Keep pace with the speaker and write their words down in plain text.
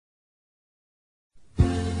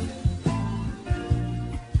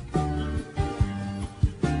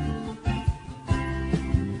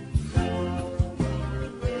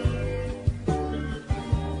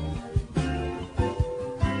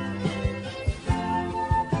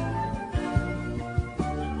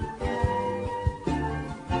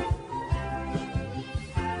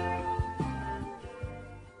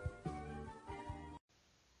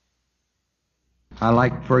I'd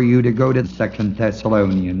like for you to go to 2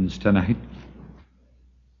 Thessalonians tonight.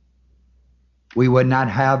 We would not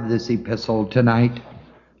have this epistle tonight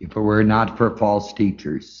if it were not for false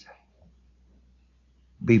teachers.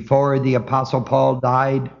 Before the Apostle Paul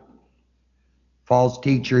died, false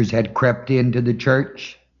teachers had crept into the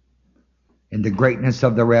church, and the greatness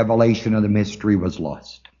of the revelation of the mystery was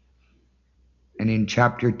lost. And in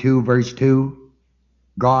chapter 2, verse 2,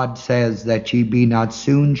 God says that ye be not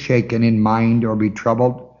soon shaken in mind or be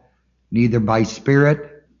troubled, neither by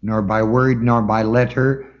spirit, nor by word, nor by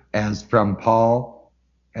letter, as from Paul,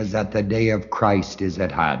 as that the day of Christ is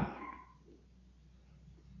at hand.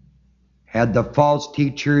 Had the false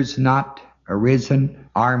teachers not arisen,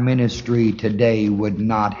 our ministry today would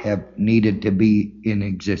not have needed to be in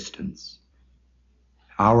existence.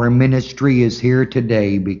 Our ministry is here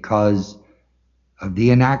today because of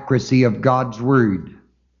the inaccuracy of God's word.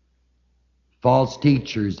 False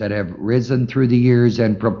teachers that have risen through the years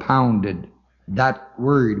and propounded that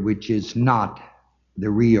word which is not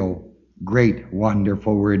the real, great,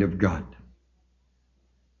 wonderful word of God.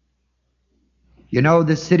 You know,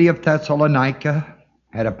 the city of Thessalonica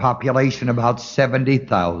had a population about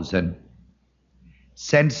 70,000.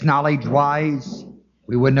 Sense knowledge-wise,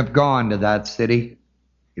 we wouldn't have gone to that city.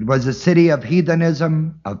 It was a city of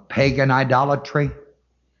heathenism, of pagan idolatry.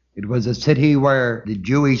 It was a city where the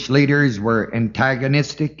Jewish leaders were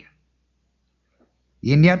antagonistic.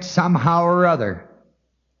 And yet somehow or other,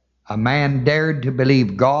 a man dared to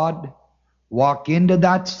believe God, walk into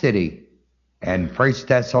that city, and 1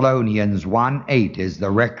 Thessalonians 1:8 is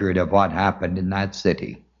the record of what happened in that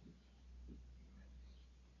city.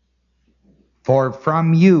 For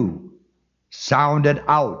from you sounded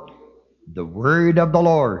out the word of the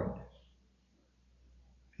Lord,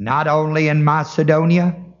 not only in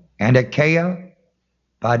Macedonia and Achaia,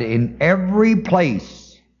 but in every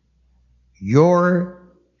place your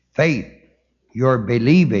faith, your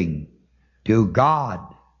believing to God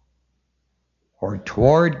or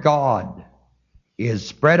toward God is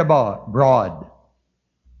spread abroad,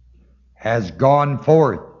 has gone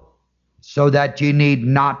forth, so that you need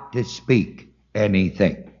not to speak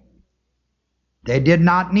anything. They did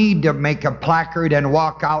not need to make a placard and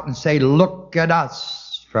walk out and say, "Look at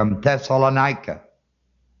us from Thessalonica."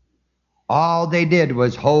 All they did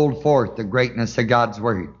was hold forth the greatness of God's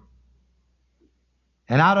word.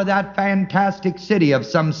 And out of that fantastic city of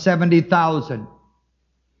some 70,000,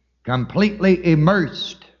 completely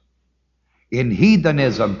immersed in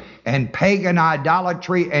heathenism and pagan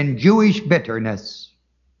idolatry and Jewish bitterness,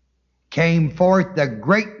 came forth the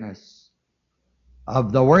greatness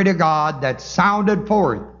of the word of God that sounded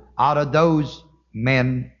forth out of those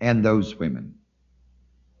men and those women.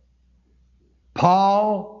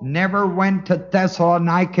 Paul never went to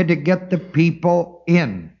Thessalonica to get the people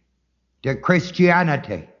in to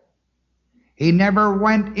Christianity. He never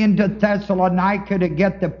went into Thessalonica to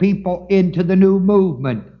get the people into the new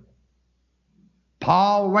movement.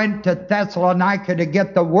 Paul went to Thessalonica to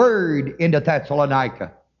get the word into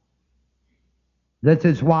Thessalonica. This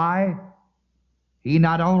is why he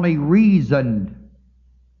not only reasoned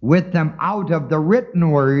with them out of the written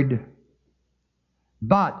word,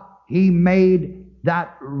 but he made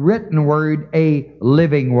that written word a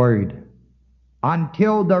living word.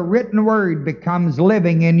 Until the written word becomes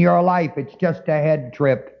living in your life, it's just a head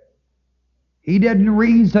trip. He didn't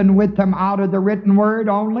reason with them out of the written word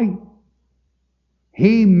only.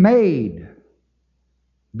 He made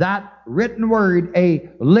that written word a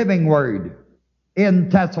living word in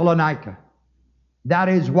Thessalonica. That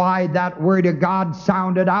is why that word of God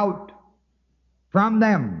sounded out from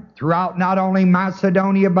them throughout not only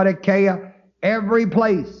Macedonia but Achaia, every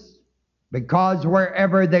place, because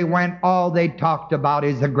wherever they went, all they talked about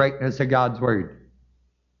is the greatness of God's word.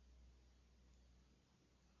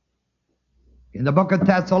 In the book of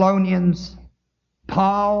Thessalonians,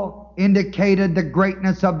 Paul indicated the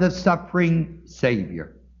greatness of the suffering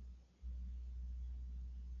Savior.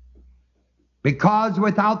 Because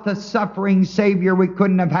without the suffering Savior, we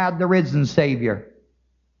couldn't have had the risen Savior.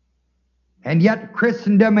 And yet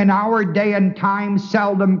Christendom in our day and time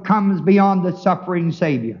seldom comes beyond the suffering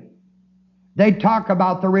Savior. They talk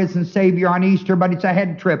about the risen Savior on Easter, but it's a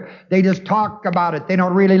head trip. They just talk about it. They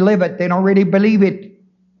don't really live it. They don't really believe it.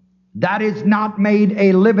 That is not made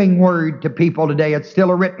a living word to people today. It's still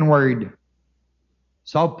a written word.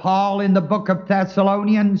 So Paul in the book of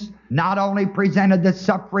Thessalonians not only presented the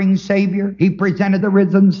suffering Savior, he presented the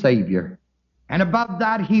risen Savior. And above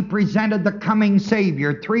that, he presented the coming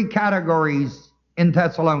Savior. Three categories in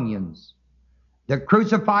Thessalonians: the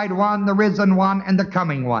crucified one, the risen one, and the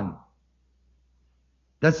coming one.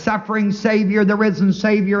 The suffering Savior, the risen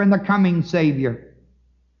Savior, and the coming Savior.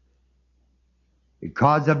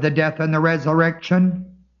 because of the death and the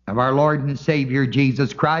resurrection of our Lord and Savior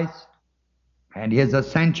Jesus Christ and His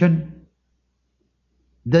ascension,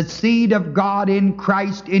 the seed of God in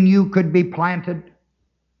Christ in you could be planted,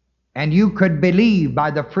 and you could believe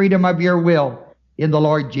by the freedom of your will in the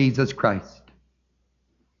Lord Jesus Christ.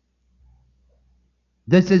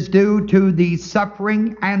 This is due to the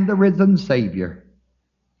suffering and the risen Savior.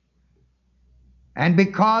 And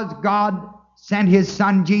because God sent His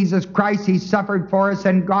Son Jesus Christ, He suffered for us,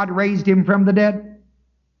 and God raised Him from the dead,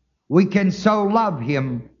 we can so love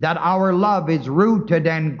Him that our love is rooted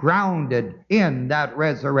and grounded in that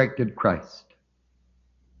resurrected Christ.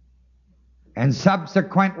 And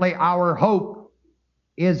subsequently, our hope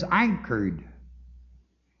is anchored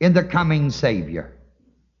in the coming Savior.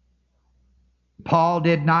 Paul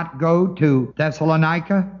did not go to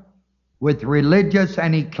Thessalonica with religious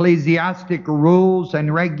and ecclesiastic rules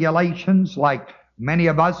and regulations like many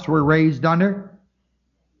of us were raised under.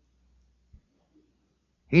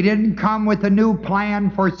 He didn't come with a new plan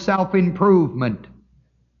for self-improvement.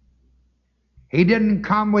 He didn't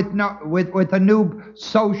come with a new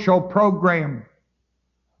social program,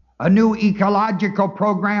 a new ecological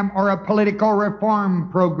program, or a political reform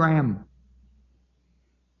program.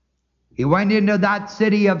 He went into that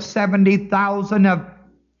city of 70,000 of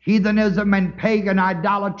heathenism and pagan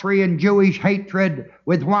idolatry and Jewish hatred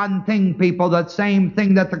with one thing, people, the same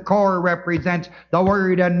thing that the core represents, the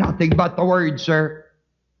Word and nothing but the Word, sir.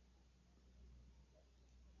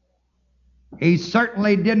 He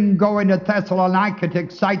certainly didn't go into Thessalonica to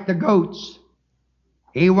excite the goats.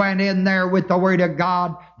 He went in there with the Word of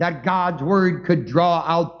God, that God's Word could draw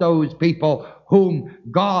out those people whom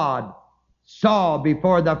God saw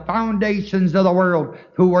before the foundations of the world,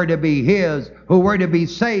 who were to be His, who were to be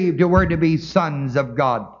saved, who were to be sons of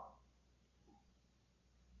God.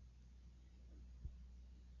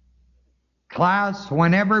 Class,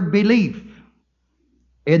 whenever belief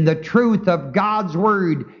in the truth of God's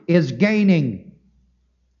Word is gaining,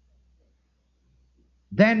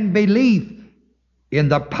 then belief in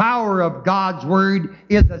the power of God's Word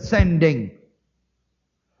is ascending.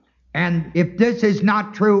 And if this is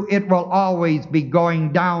not true, it will always be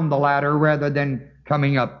going down the ladder rather than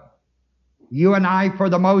coming up. You and I, for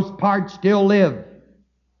the most part, still live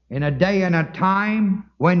in a day and a time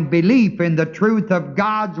when belief in the truth of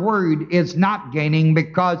God's Word is not gaining,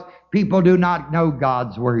 because people do not know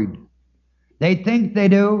God's Word. They think they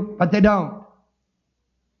do, but they don't.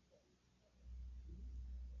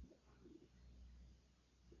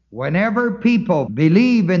 Whenever people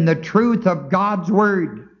believe in the truth of God's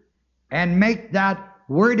Word and make that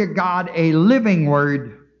Word of God a living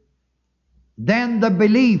Word, then the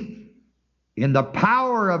belief in the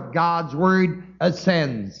power of God's Word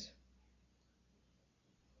ascends.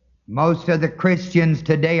 Most of the Christians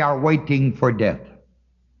today are waiting for death,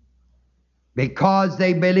 because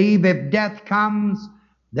they believe if death comes,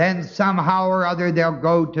 then somehow or other they'll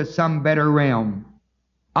go to some better realm.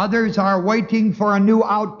 Others are waiting for a new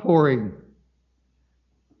outpouring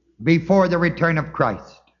before the return of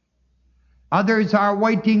Christ. Others are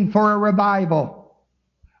waiting for a revival.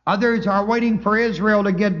 Others are waiting for Israel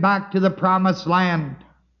to get back to the promised land.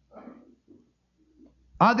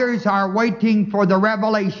 Others are waiting for the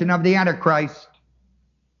revelation of the Antichrist.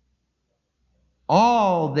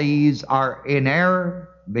 All these are in error,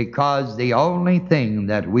 because the only thing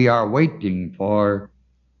that we are waiting for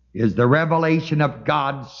is the revelation of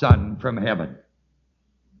God's Son from heaven.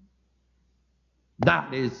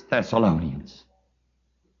 That is Thessalonians.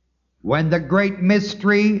 When the great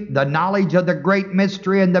mystery, the knowledge of the great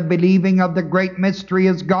mystery and the believing of the great mystery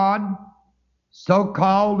is gone,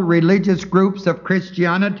 so-called religious groups of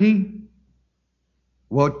Christianity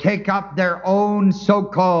will take up their own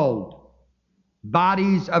so-called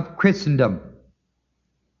bodies of Christendom.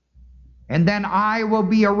 And then I will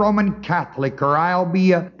be a Roman Catholic, or I'll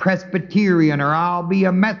be a Presbyterian, or I'll be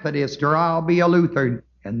a Methodist, or I'll be a Lutheran.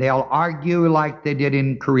 And they'll argue like they did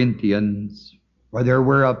in Corinthians, whether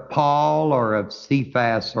we're of Paul or of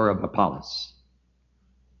Cephas or of Apollos.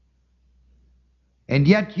 And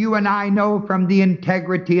yet you and I know from the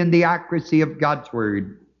integrity and the accuracy of God's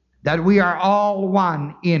Word that we are all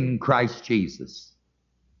one in Christ Jesus,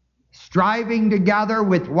 striving together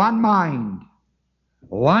with one mind,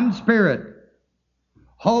 one Spirit,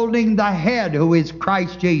 holding the head who is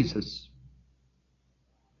Christ Jesus.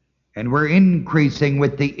 And we're increasing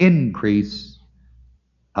with the increase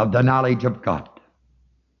of the knowledge of God.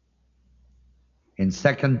 In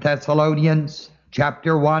 2 Thessalonians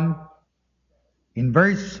chapter 1, in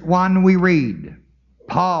verse 1 we read,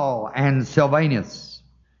 Paul and Silvanus.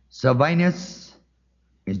 Silvanus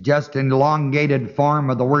is just an elongated form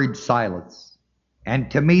of the word Silas.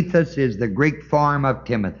 And Timotheus is the Greek form of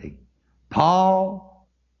Timothy. Paul,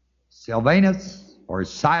 Silvanus, or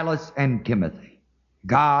Silas and Timothy.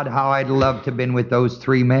 God, how I'd love to have been with those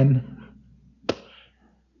three men.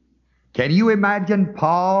 Can you imagine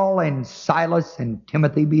Paul and Silas and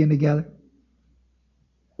Timothy being together?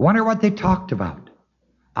 Wonder what they talked about.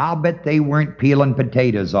 I'll bet they weren't peeling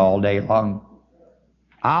potatoes all day long.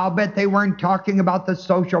 I'll bet they weren't talking about the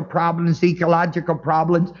social problems, ecological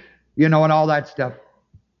problems, and all that stuff.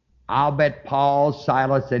 I'll bet Paul,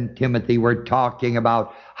 Silas, and Timothy were talking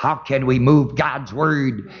about how can we move God's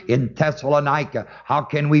word in Thessalonica? How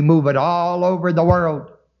can we move it all over the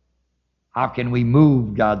world? How can we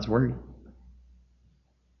move God's word?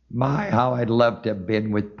 My, how I'd love to have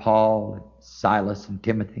been with Paul, and Silas, and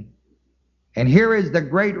Timothy. And here is the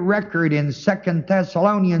great record in 2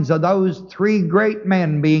 Thessalonians of those three great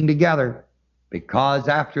men being together. Because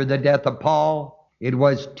after the death of Paul, it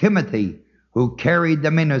was Timothy who carried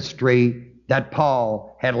the ministry that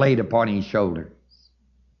Paul had laid upon his shoulders.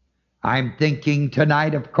 I'm thinking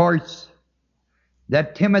tonight, of course,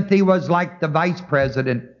 that Timothy was like the vice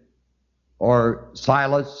president, or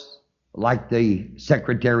Silas like the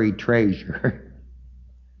secretary treasurer.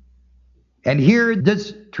 And here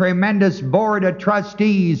this tremendous board of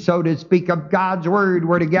trustees, so to speak, of God's word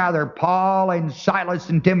were together, Paul and Silas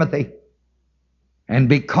and Timothy. And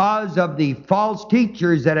because of the false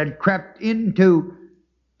teachers that had crept into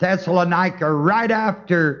Thessalonica right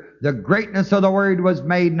after the greatness of the word was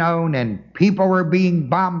made known, and people were being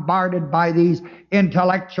bombarded by these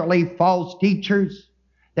intellectually false teachers,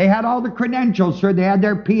 they had all the credentials, sir. They had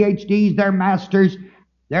their PhDs, their masters.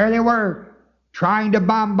 There they were, trying to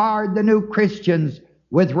bombard the new Christians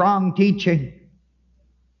with wrong teaching.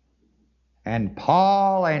 And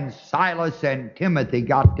Paul and Silas and Timothy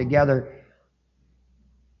got together,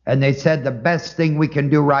 and they said the best thing we can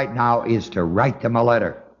do right now is to write them a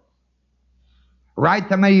letter. Write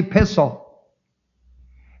them an epistle.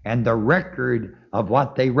 And the record of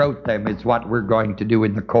what they wrote them is what we're going to do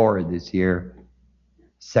in the core this year,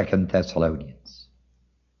 2 Thessalonians.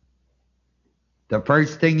 The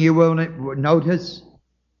first thing you will notice,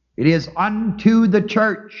 it is unto the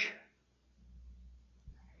church.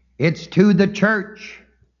 It's to the church.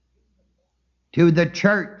 To the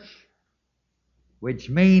church. Which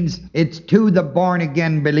means it's to the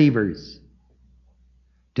born-again believers.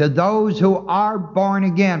 To those who are born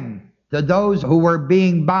again. To those who were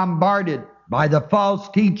being bombarded by the false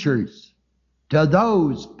teachers. To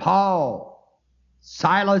those Paul,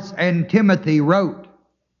 Silas, and Timothy wrote.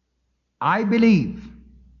 I believe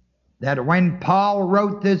that when Paul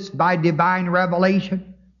wrote this by divine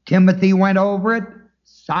revelation, Timothy went over it,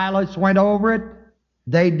 Silas went over it.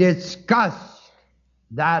 They discussed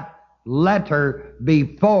that letter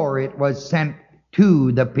before it was sent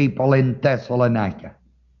to the people in Thessalonica.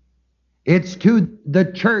 It's to the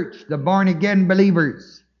church, the born-again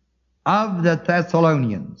believers of the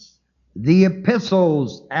Thessalonians. The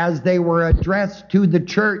epistles, as they were addressed to the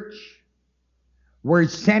church, were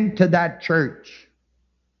sent to that church.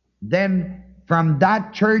 Then from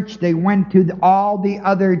that church, they went to all the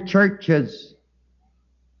other churches.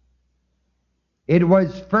 It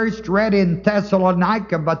was first read in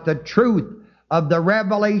Thessalonica, but the truth of the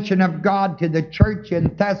revelation of God to the church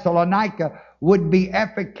in Thessalonica would be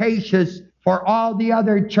efficacious for all the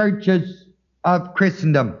other churches of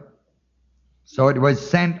Christendom. So it was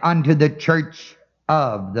sent unto the church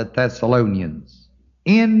of the Thessalonians.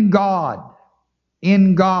 In God,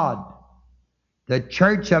 the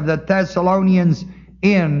church of the Thessalonians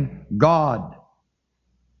in God.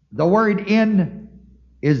 The word in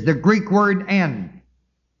is the Greek word en.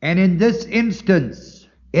 And in this instance,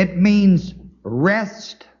 it means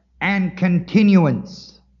rest and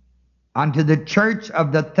continuance. Unto the church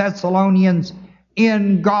of the Thessalonians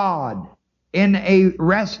in God, in a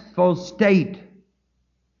restful state,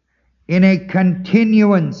 in a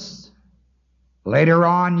continuance. Later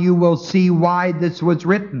on, you will see why this was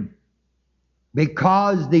written.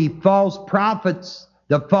 Because the false prophets,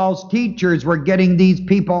 the false teachers were getting these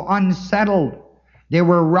people unsettled. They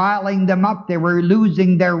were riling them up. They were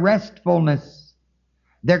losing their restfulness,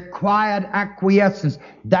 their quiet acquiescence,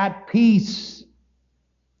 that peace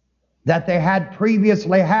that they had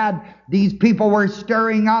previously had. These people were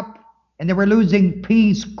stirring up, and they were losing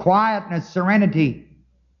peace, quietness, serenity.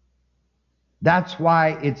 That's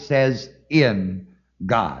why it says in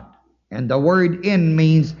God. And the word in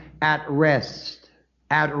means at rest.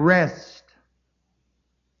 At rest.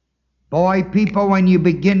 Boy, people, when you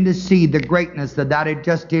begin to see the greatness of that, it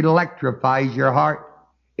just electrifies your heart.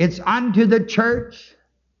 It's unto the church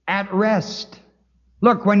at rest.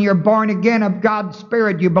 Look, when you're born again of God's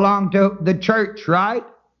Spirit, you belong to the church, right?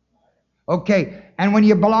 Okay, and when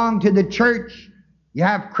you belong to the church, you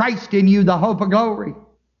have Christ in you, the hope of glory.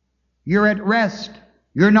 You're at rest.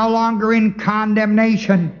 You're no longer in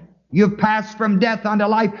condemnation. You've passed from death unto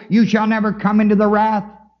life. You shall never come into the wrath.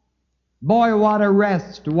 Boy, what a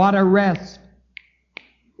rest, what a rest,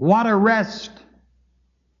 what a rest.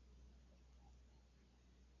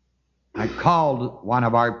 I called one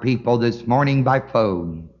of our people this morning by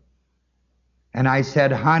phone, and I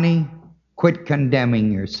said, honey, quit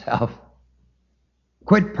condemning yourself.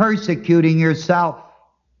 Quit persecuting yourself.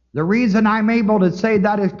 The reason I'm able to say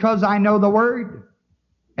that is because I know the Word.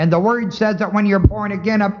 And the Word says that when you're born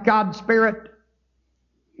again of God's Spirit,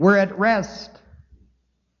 we're at rest.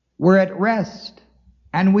 We're at rest.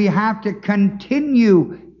 And we have to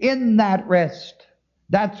continue in that rest.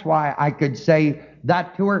 That's why I could say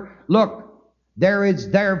that to her. Look, there is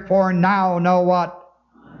therefore now no what?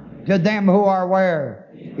 To them who are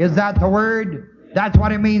where? Is that the Word? That's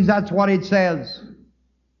what it means. That's what it says.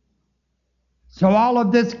 So all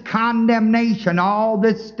of this condemnation, all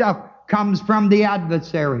this stuff comes from the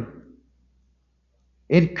adversary.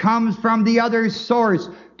 It comes from the other source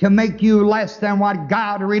to make you less than what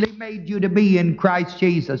God really made you to be in Christ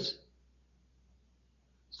Jesus.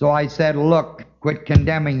 So I said, look, quit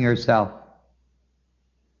condemning yourself.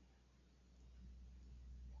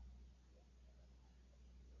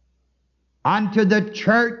 Unto the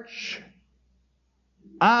church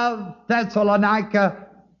of Thessalonica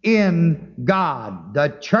in God.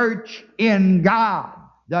 The church in God.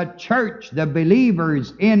 The church, the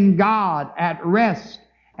believers in God at rest.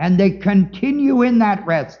 And they continue in that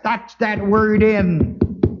rest. That's that word in.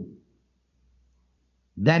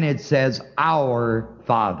 Then it says, our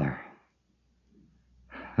Father.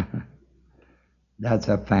 That's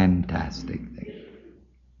a fantastic thing.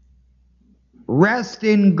 Rest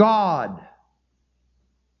in God.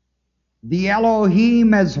 The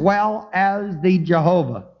Elohim as well as the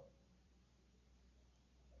Jehovah.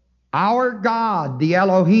 Our God, the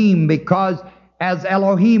Elohim, because as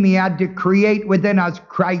Elohim He had to create within us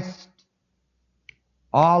Christ,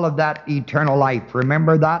 all of that eternal life.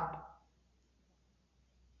 Remember that?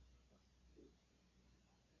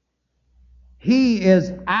 He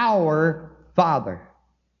is our Father.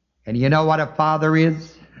 And you know what a father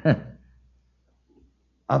is?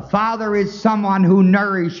 A father is someone who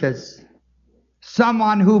nourishes,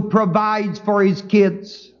 someone who provides for his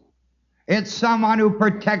kids. It's someone who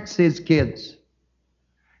protects his kids.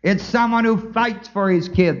 It's someone who fights for his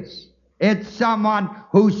kids. It's someone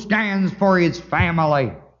who stands for his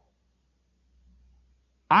family.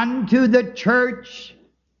 Unto the church,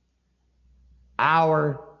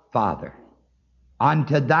 our Father.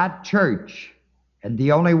 Unto that church. And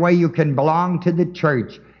the only way you can belong to the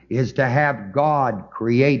church is to have God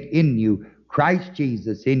create in you, Christ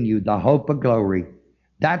Jesus in you, the hope of glory.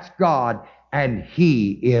 That's God, and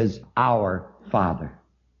He is our Father.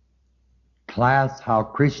 Class, how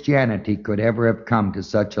Christianity could ever have come to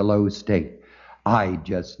such a low state, I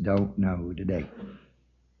just don't know today.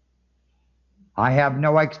 I have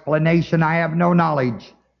no explanation, I have no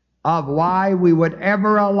knowledge of why we would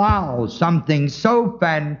ever allow something so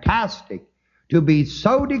fantastic to be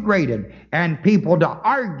so degraded and people to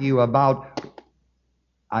argue about.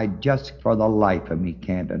 I just for the life of me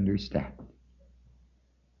can't understand.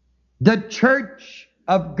 The church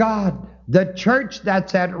of God, the church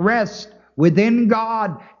that's at rest within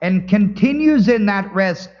God and continues in that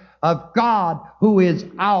rest of God, who is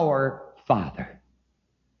our Father,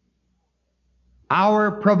 our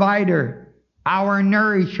provider, our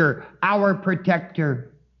nourisher, our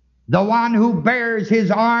protector, the one who bears His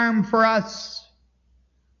arm for us,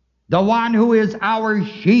 the one who is our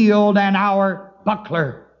shield and our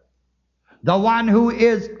buckler, the one who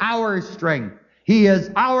is our strength. He is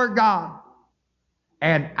our God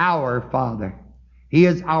and our Father. He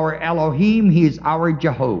is our Elohim. He is our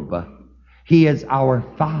Jehovah. He is our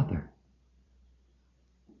Father.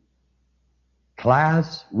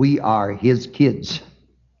 Class, we are His kids.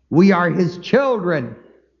 We are His children.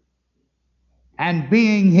 And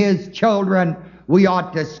being His children, we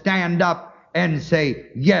ought to stand up and say,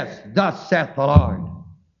 yes, thus saith the Lord.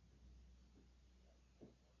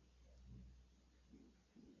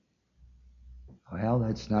 Well,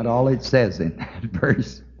 that's not all it says in that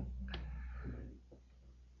verse.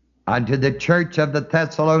 Unto the church of the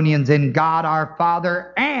Thessalonians in God our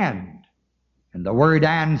Father and the word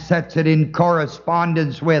and sets it in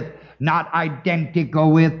correspondence with, not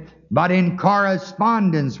identical with, but in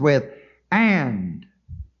correspondence with, and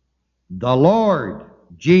the Lord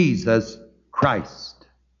Jesus Christ.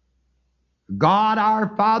 God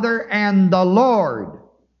our Father and the Lord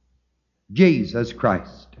Jesus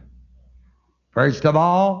Christ. First of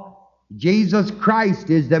all, Jesus Christ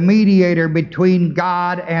is the mediator between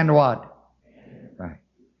God and what? Right.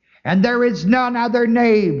 And there is none other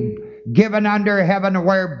name given under heaven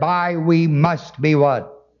whereby we must be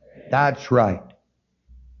what? That's right.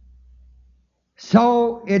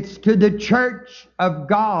 So it's to the church of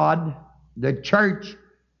God, the church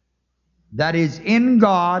that is in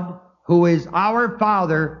God, who is our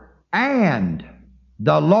Father and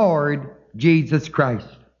the Lord Jesus Christ.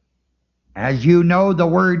 As you know, the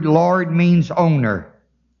word Lord means owner,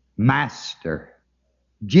 master.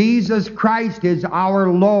 Jesus Christ is our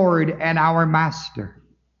Lord and our master.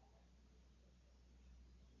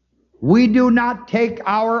 We do not take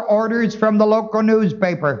our orders from the local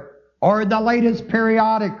newspaper or the latest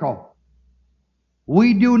periodical.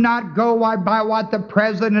 We do not go by what the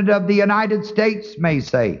President of the United States may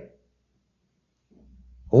say.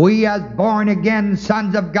 We, as born-again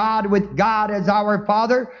sons of God with God as our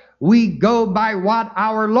Father, we go by what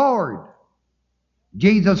our Lord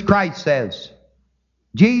Jesus Christ says.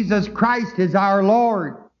 Jesus Christ is our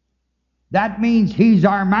Lord. That means He's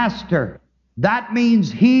our master. That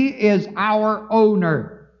means He is our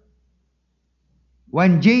owner.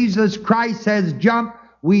 When Jesus Christ says jump,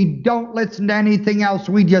 we don't listen to anything else,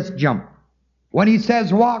 we just jump. When He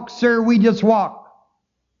says walk, sir, we just walk.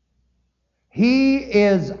 He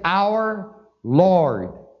is our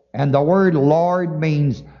Lord. And the word Lord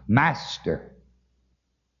means master.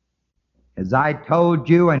 As I told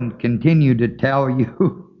you and continue to tell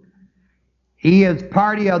you, He is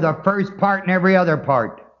party of the first part and every other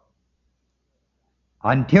part.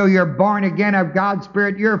 Until you're born again of God's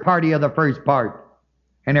Spirit, you're party of the first part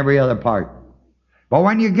and every other part. But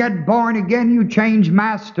when you get born again, you change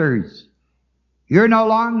masters. You're no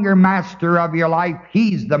longer master of your life.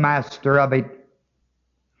 He's the master of it,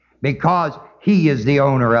 because He is the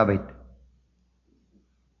owner of it.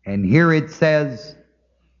 And here it says,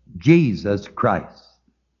 Jesus Christ.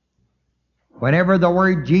 Whenever the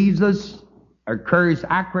word Jesus occurs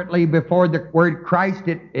accurately before the word Christ,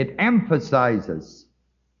 it emphasizes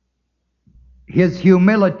His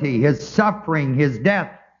humility, His suffering, His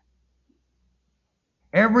death.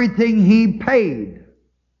 Everything He paid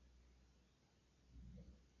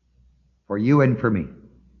for you and for me.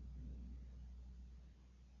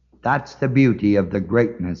 That's the beauty of the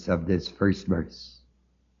greatness of this first verse.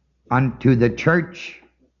 Unto the church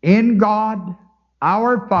in God,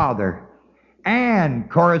 our Father, and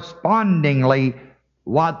correspondingly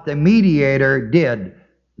what the mediator did,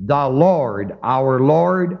 the Lord,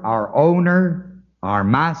 our owner, our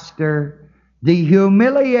master, the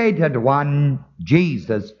humiliated one,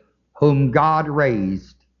 Jesus, whom God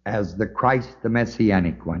raised as the Christ, the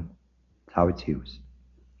Messianic one. That's how it's used.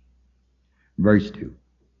 Verse 2.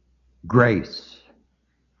 Grace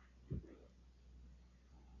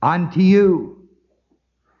unto you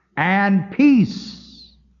and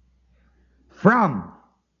peace from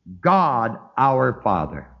God our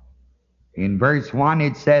Father. In verse 1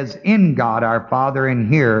 it says in God our Father,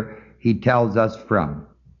 and here He tells us from.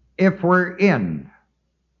 If we're in,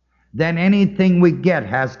 then anything we get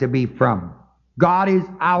has to be from. God is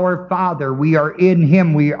our Father. We are in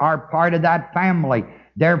Him. We are part of that family.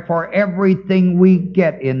 Therefore, everything we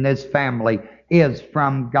get in this family is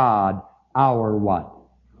from God, our what?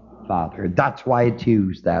 Father. That's why it's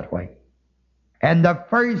used that way. And the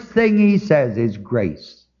first thing He says is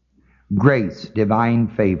grace. Grace, divine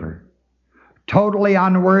favor. Totally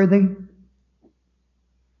unworthy.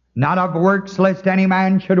 Not of works, lest any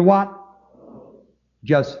man should what?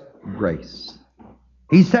 Just grace.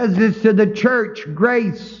 He says this to the church,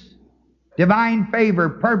 grace, divine favor,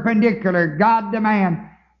 perpendicular, God to man,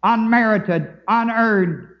 unmerited,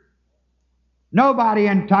 unearned, nobody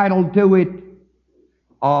entitled to it,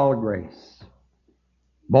 all grace.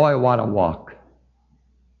 Boy, what a walk.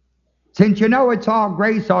 Since you know it's all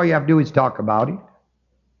grace, all you have to do is talk about it.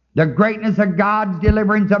 The greatness of God's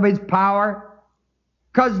deliverance of His power,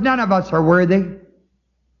 because none of us are worthy.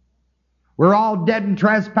 We're all dead in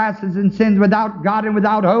trespasses and sins, without God and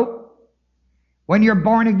without hope. When you're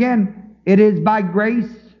born again, it is by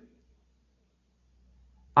grace.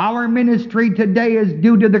 Our ministry today is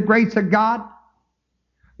due to the grace of God.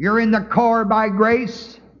 You're in the core by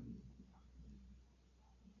grace.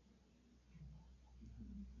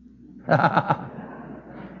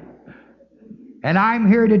 And I'm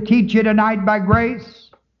here to teach you tonight by grace.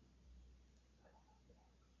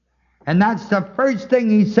 And that's the first thing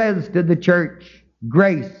He says to the church.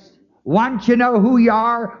 Grace. Once you know who you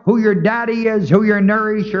are, who your daddy is, who your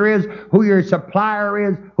nourisher is, who your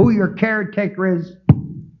supplier is, who your caretaker is,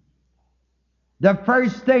 the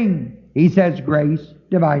first thing He says, grace,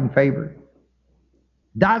 divine favor.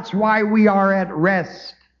 That's why we are at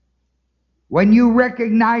rest. When you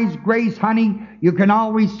recognize grace, honey, you can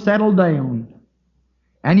always settle down.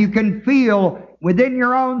 And you can feel within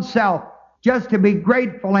your own self just to be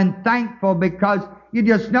grateful and thankful, because you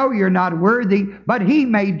just know you're not worthy, but He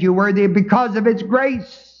made you worthy because of His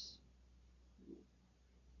grace.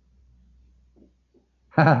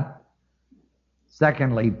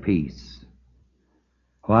 Secondly, peace.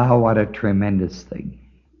 Wow, what a tremendous thing.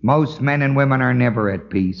 Most men and women are never at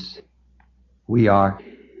peace. We are.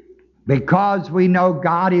 Because we know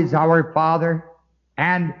God is our Father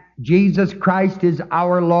and Jesus Christ is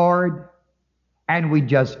our Lord, and we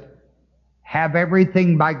just have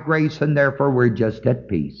everything by grace, and therefore we're just at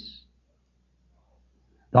peace.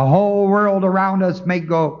 The whole world around us may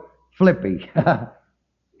go flippy.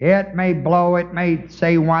 It may blow, it may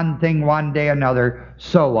say one thing one day another.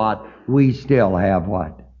 So what? We still have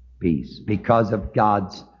what? Peace, because of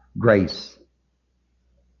God's grace.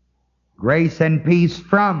 Grace and peace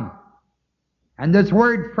from. And this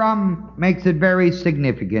word from makes it very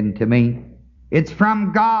significant to me. It's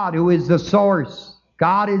from God, who is the source.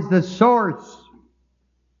 God is the source.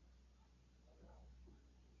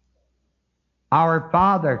 Our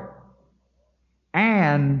Father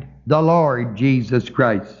and the Lord Jesus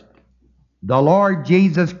Christ. The Lord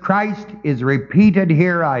Jesus Christ is repeated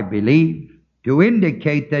here, I believe, to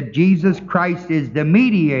indicate that Jesus Christ is the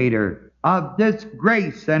mediator of this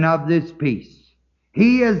grace and of this peace.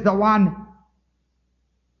 He is the one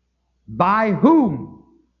by whom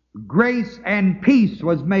grace and peace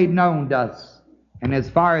was made known to us. And as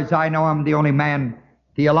far as I know, I'm the only man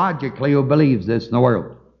theologically who believes this in the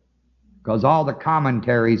world, because all the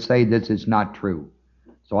commentaries say this is not true.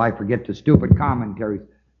 So I forget the stupid commentaries.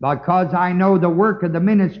 Because I know the work of the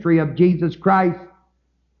ministry of Jesus Christ,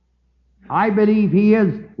 I believe He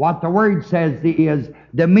is what the Word says He is,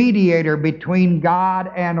 the mediator between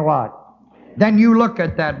God and what? Then you look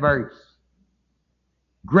at that verse.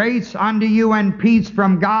 Grace unto you and peace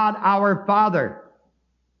from God our Father,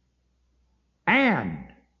 and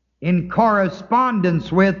in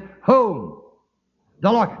correspondence with whom?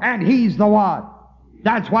 The Lord. And He's the what?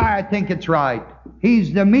 That's why I think it's right.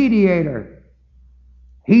 He's the mediator.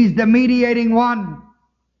 He's the mediating one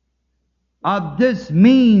of this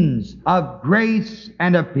means of grace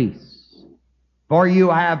and of peace. For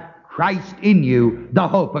you have Christ in you, the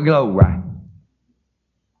hope of glory.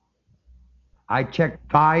 I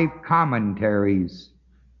checked 5 commentaries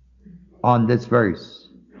on this verse.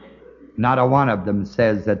 Not a one of them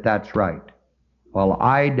says that that's right. Well,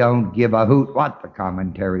 I don't give a hoot what the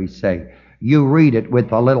commentaries say. You read it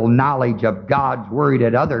with a little knowledge of God's Word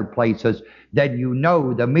at other places, then you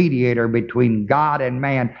know the mediator between God and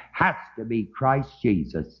man has to be Christ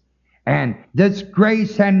Jesus. And this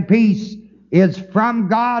grace and peace is from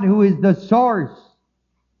God, who is the source.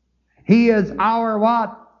 He is our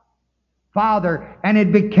what? Father, and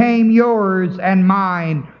it became yours and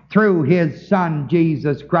mine through His Son,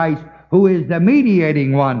 Jesus Christ, who is the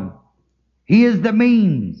mediating one. He is the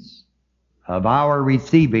means of our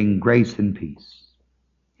receiving grace and peace.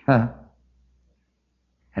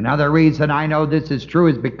 Another reason I know this is true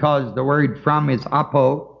is because the word from is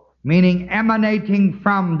apo, meaning emanating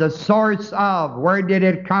from, the source of. Where did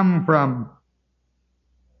it come from?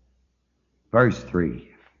 Verse 3.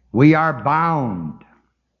 We are bound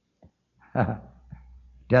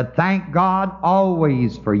to thank God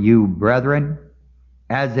always for you, brethren,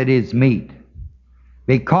 as it is meet,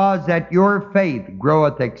 because that your faith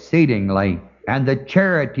groweth exceedingly, and the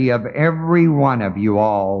charity of every one of you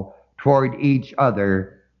all toward each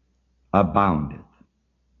other aboundeth.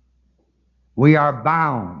 We are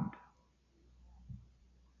bound.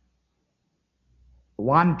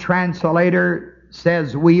 One translator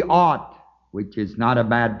says we ought, which is not a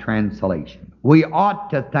bad translation. We ought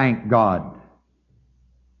to thank God.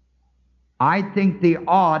 I think the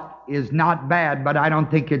ought is not bad, but I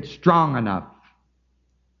don't think it's strong enough.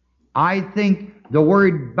 I think the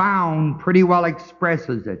word bound pretty well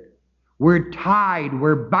expresses it. We're tied,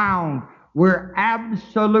 we're bound, we're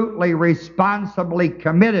absolutely responsibly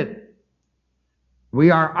committed.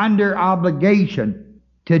 We are under obligation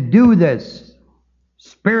to do this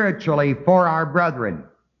spiritually for our brethren.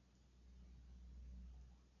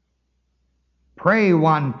 Pray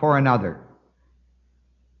one for another,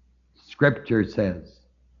 Scripture says.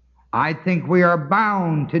 I think we are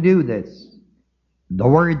bound to do this. The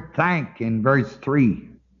word thank in verse 3.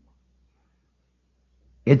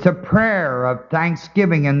 It's a prayer of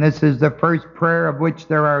thanksgiving, and this is the first prayer, of which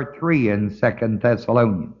there are 3 in 2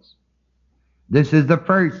 Thessalonians. This is the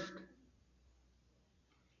first.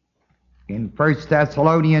 In 1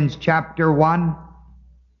 Thessalonians chapter 1,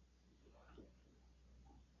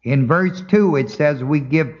 In verse 2 it says, we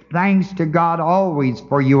give thanks to God always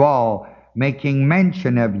for you all, making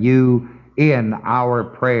mention of you in our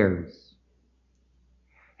prayers.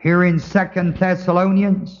 Here in 2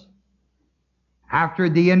 Thessalonians, after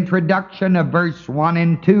the introduction of verse 1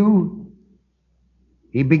 and 2,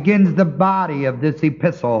 he begins the body of this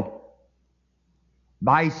epistle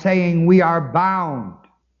by saying we are bound.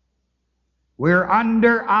 We're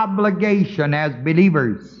under obligation as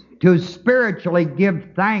believers to spiritually give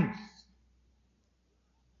thanks.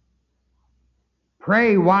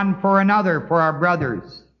 Pray one for another for our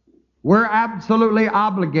brothers. We're absolutely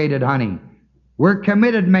obligated, honey. We're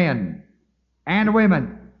committed men and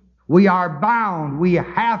women. We are bound. We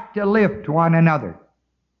have to lift one another.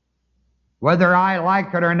 Whether I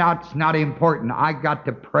like it or not, it's not important. I got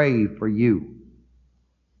to pray for you.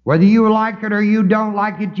 Whether you like it or you don't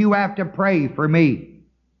like it, you have to pray for me.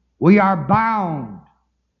 We are bound.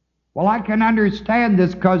 Well, I can understand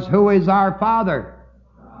this because who is our Father?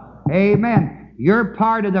 Amen. You're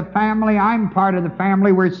part of the family. I'm part of the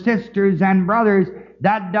family. We're sisters and brothers.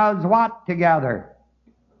 That does what together?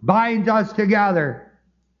 Binds us together.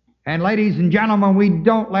 And ladies and gentlemen, we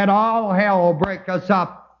don't let all hell break us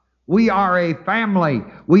up. We are a family.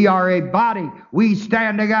 We are a body. We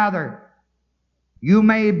stand together. You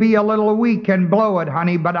may be a little weak and blow it,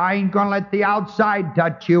 honey, but I ain't going to let the outside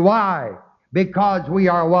touch you. Why? Because we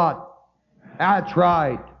are what? That's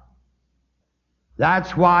right.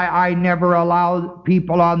 That's why I never allow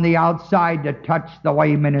people on the outside to touch the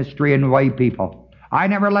way ministry and way people. I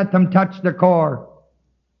never let them touch the core.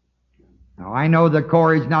 Now, I know the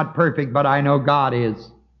core is not perfect, but I know God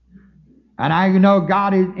is. And I know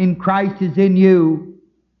God is in Christ is in you.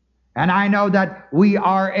 And I know that we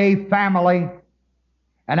are a family.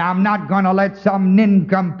 And I'm not going to let some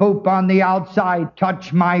nincompoop on the outside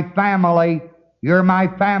touch my family. You're my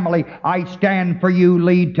family. I stand for you,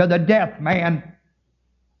 lead to the death, man.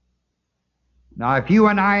 Now, if you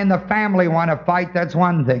and I and the family want to fight, that's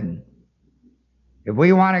one thing. If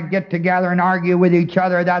we want to get together and argue with each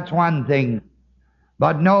other, that's one thing.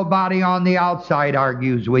 But nobody on the outside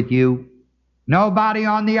argues with you. Nobody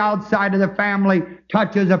on the outside of the family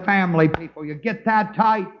touches a family, people. You get that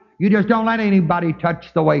tight, you just don't let anybody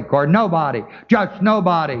touch the weight cord. Nobody. Just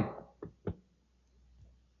nobody.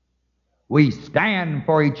 We stand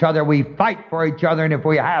for each other. We fight for each other. And if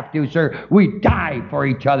we have to, sir, we die for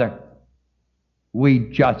each other.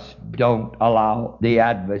 We just don't allow the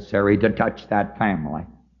adversary to touch that family.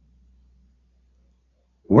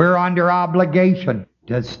 We're under obligation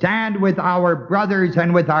to stand with our brothers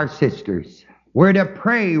and with our sisters. We're to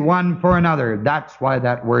pray one for another. That's why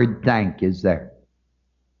that word thank is there.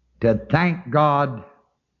 To thank God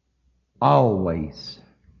always.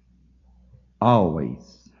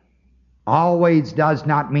 Always. Always does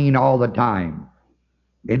not mean all the time.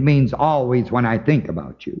 It means always when I think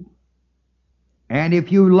about you. And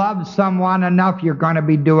if you love someone enough, you're going to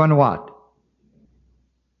be doing what?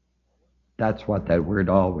 That's what that word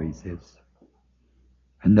always is.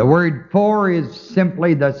 And the word for is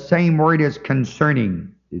simply the same word as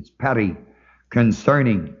concerning. It's peri,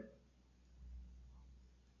 concerning.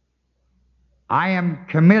 I am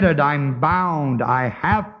committed, I'm bound, I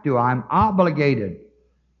have to, I'm obligated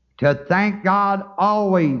to thank God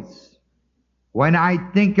always when I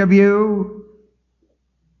think of you,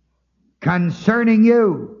 concerning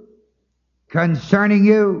you,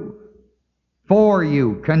 for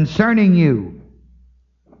you, concerning you.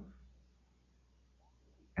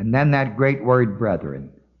 And then that great word, brethren.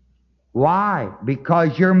 Why?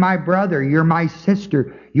 Because you're my brother, you're my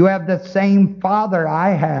sister. You have the same Father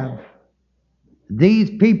I have. These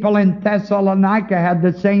people in Thessalonica had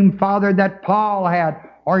the same Father that Paul had,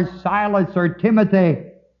 or Silas, or Timothy.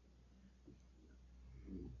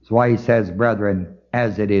 That's why he says, brethren,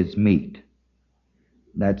 as it is meat.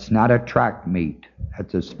 That's not a track meat.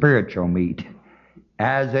 That's a spiritual meat.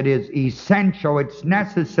 As it is essential, it's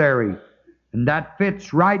necessary. And that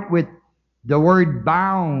fits right with the word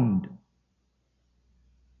bound.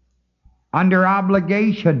 Under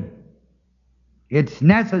obligation. It's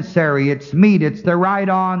necessary, it's meat, it's the right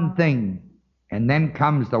on thing. And then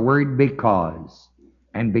comes the word because.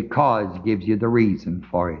 And because gives you the reason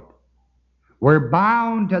for it. We're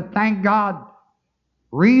bound to thank God.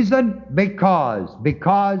 Reason? Because.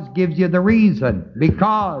 Because gives you the reason.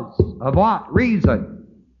 Because of what? Reason.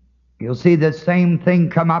 You'll see the same thing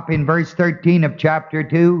come up in verse 13 of chapter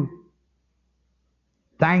 2.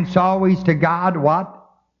 Thanks always to God, what?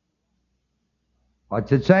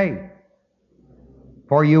 What's it say?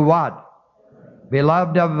 For you what?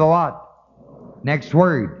 Beloved of the what? Next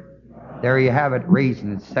word. There you have it.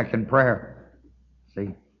 Reason. It's second prayer.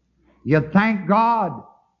 See? You thank God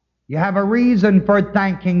You have a reason for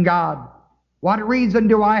thanking God. What reason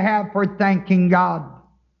do I have for thanking God?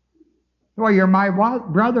 Well, you're my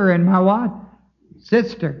what? Brother and my what?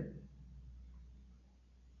 Sister.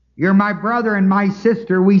 You're my brother and my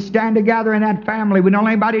sister. We stand together in that family. We don't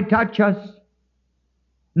let anybody touch us.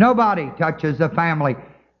 Nobody touches the family.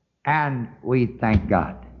 And we thank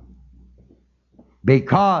God.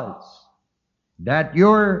 Because that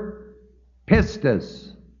you're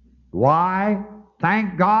pistis. Why?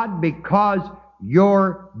 Thank God because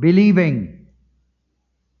you're believing.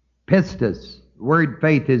 Pistis. Word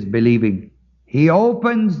faith is believing. He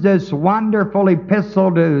opens this wonderful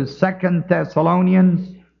epistle to 2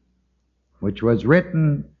 Thessalonians, which was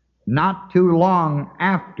written not too long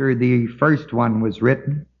after the first one was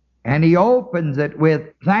written. And he opens it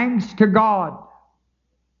with thanks to God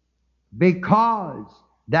because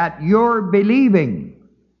that your believing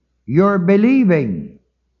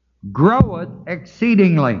groweth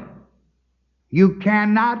exceedingly. You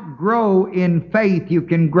cannot grow in faith. You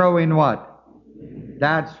can grow in what?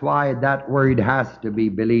 That's why that word has to be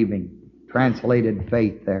believing, translated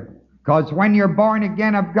faith there. Because when you're born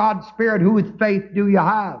again of God's Spirit, whose faith do you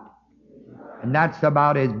have? And that's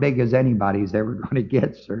about as big as anybody's ever going to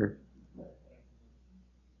get, sir.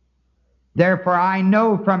 Therefore, I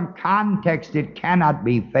know from context it cannot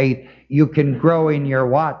be faith. You can grow in your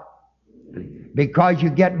what? Because you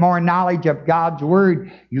get more knowledge of God's Word.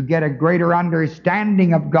 You get a greater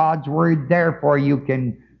understanding of God's Word. Therefore, you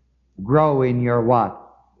can grow in your what?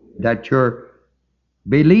 That your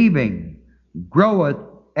believing groweth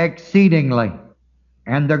exceedingly.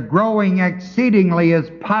 And the growing exceedingly is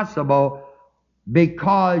possible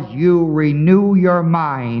because you renew your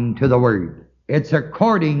mind to the Word. It's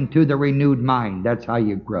according to the renewed mind. That's how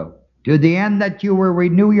you grow. To the end that you will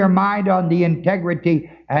renew your mind on the integrity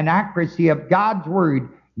and accuracy of God's Word,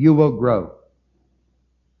 you will grow.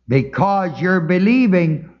 Because your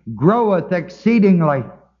believing groweth exceedingly.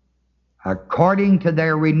 According to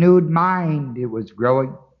their renewed mind, it was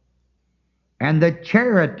growing. And the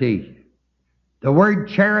charity, the word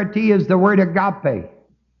charity is the word agape,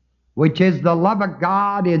 which is the love of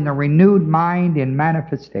God in the renewed mind in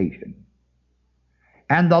manifestation.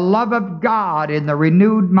 And the love of God in the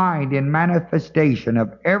renewed mind in manifestation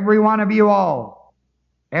of every one of you all.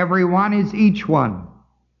 Every one is each one.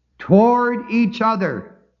 Toward each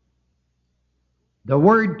other. The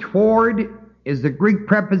word toward is the Greek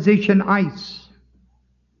preposition eis.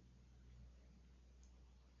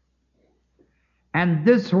 And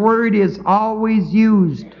this word is always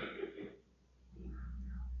used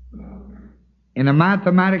in a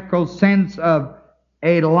mathematical sense of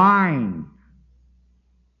a line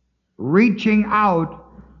reaching out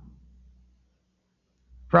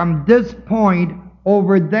from this point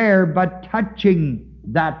over there, but touching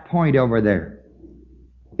that point over there.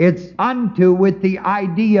 It's unto with the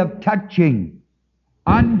idea of touching.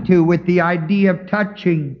 Unto with the idea of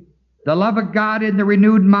touching. The love of God in the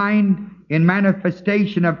renewed mind in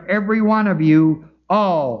manifestation of every one of you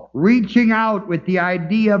all, reaching out with the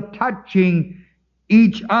idea of touching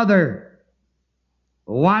each other,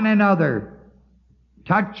 one another,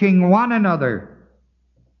 touching one another,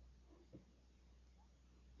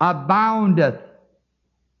 aboundeth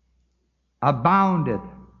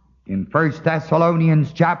in 1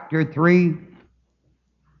 Thessalonians chapter 3,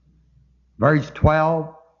 verse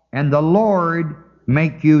 12, and the Lord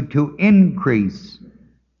make you to increase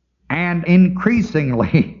and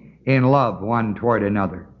increasingly in love one toward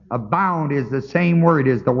another. Abound is the same word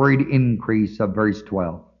as the word increase of verse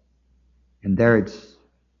 12. And there it's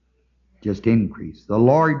just increase. The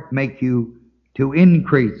Lord make you to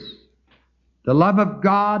increase. The love of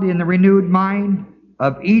God in the renewed mind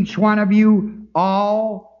of each one of you,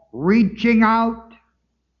 all reaching out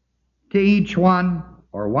to each one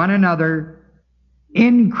or one another,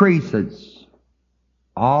 increases.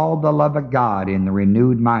 All the love of God in the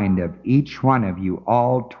renewed mind of each one of you,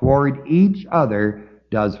 all toward each other,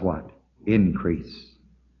 does what? Increase.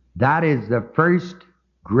 That is the first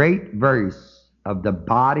great verse of the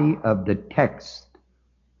body of the text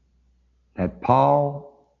that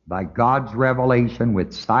Paul, by God's revelation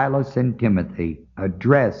with Silas and Timothy,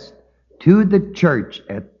 addressed to the church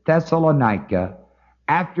at Thessalonica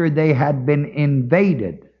after they had been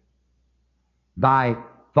invaded by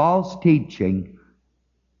false teaching.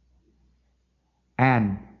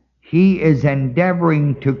 And he is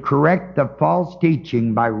endeavoring to correct the false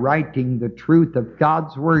teaching by writing the truth of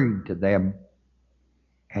God's Word to them.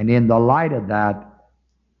 And in the light of that,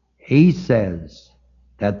 he says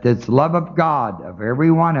that this love of God of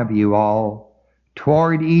every one of you all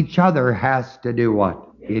toward each other has to do what?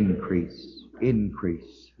 Increase.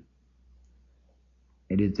 Increase.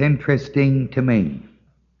 It is interesting to me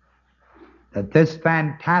that this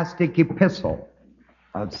fantastic epistle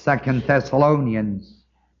of 2 Thessalonians,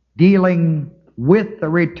 dealing with the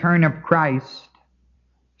return of Christ,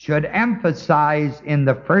 should emphasize in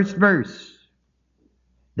the first verse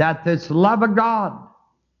that this love of God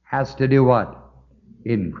has to do what?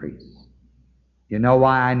 Increase. You know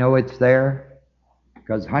why I know it's there?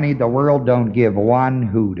 Because, honey, the world don't give one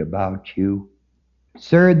hoot about you.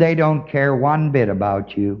 Sir, they don't care one bit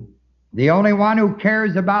about you. The only one who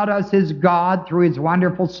cares about us is God through His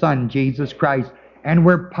wonderful Son, Jesus Christ. And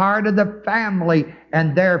we're part of the family,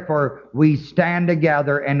 and therefore we stand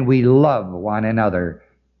together and we love one another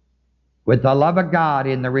with the love of God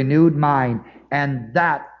in the renewed mind, and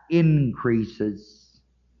that increases.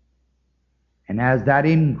 And as that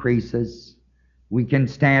increases, we can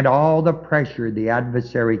stand all the pressure the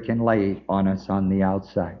adversary can lay on us on the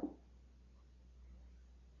outside.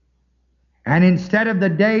 And instead of the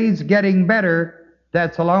days getting better,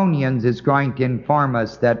 Thessalonians is going to inform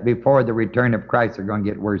us that before the return of Christ they're going to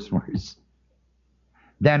get worse and worse.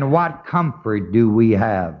 Then what comfort do we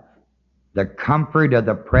have? The comfort of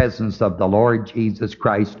the presence of the Lord Jesus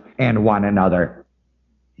Christ and one another.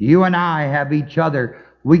 You and I have each other.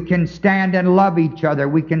 We can stand and love each other.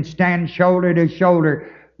 We can stand shoulder to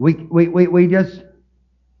shoulder. We just...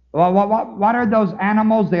 Well, what are those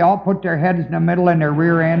animals? They all put their heads in the middle and their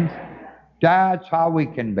rear ends. That's how we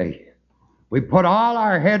can be. We put all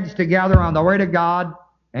our heads together on the Word of God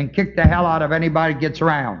and kick the hell out of anybody who gets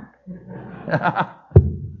around.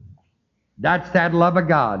 That's that love of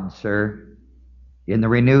God, sir, in the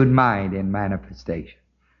renewed mind in manifestation.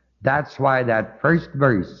 That's why that first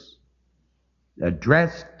verse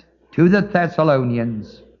addressed to the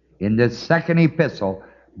Thessalonians in this second epistle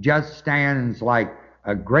just stands like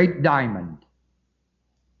a great diamond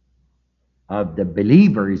of the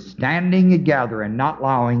believers standing together and not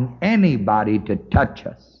allowing anybody to touch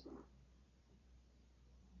us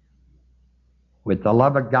with the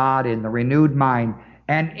love of God in the renewed mind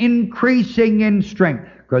and increasing in strength.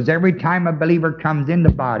 Because every time a believer comes in, the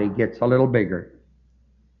body gets a little bigger,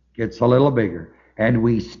 and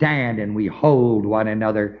we stand and we hold one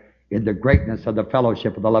another in the greatness of the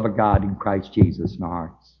fellowship of the love of God in Christ Jesus in our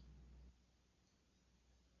hearts.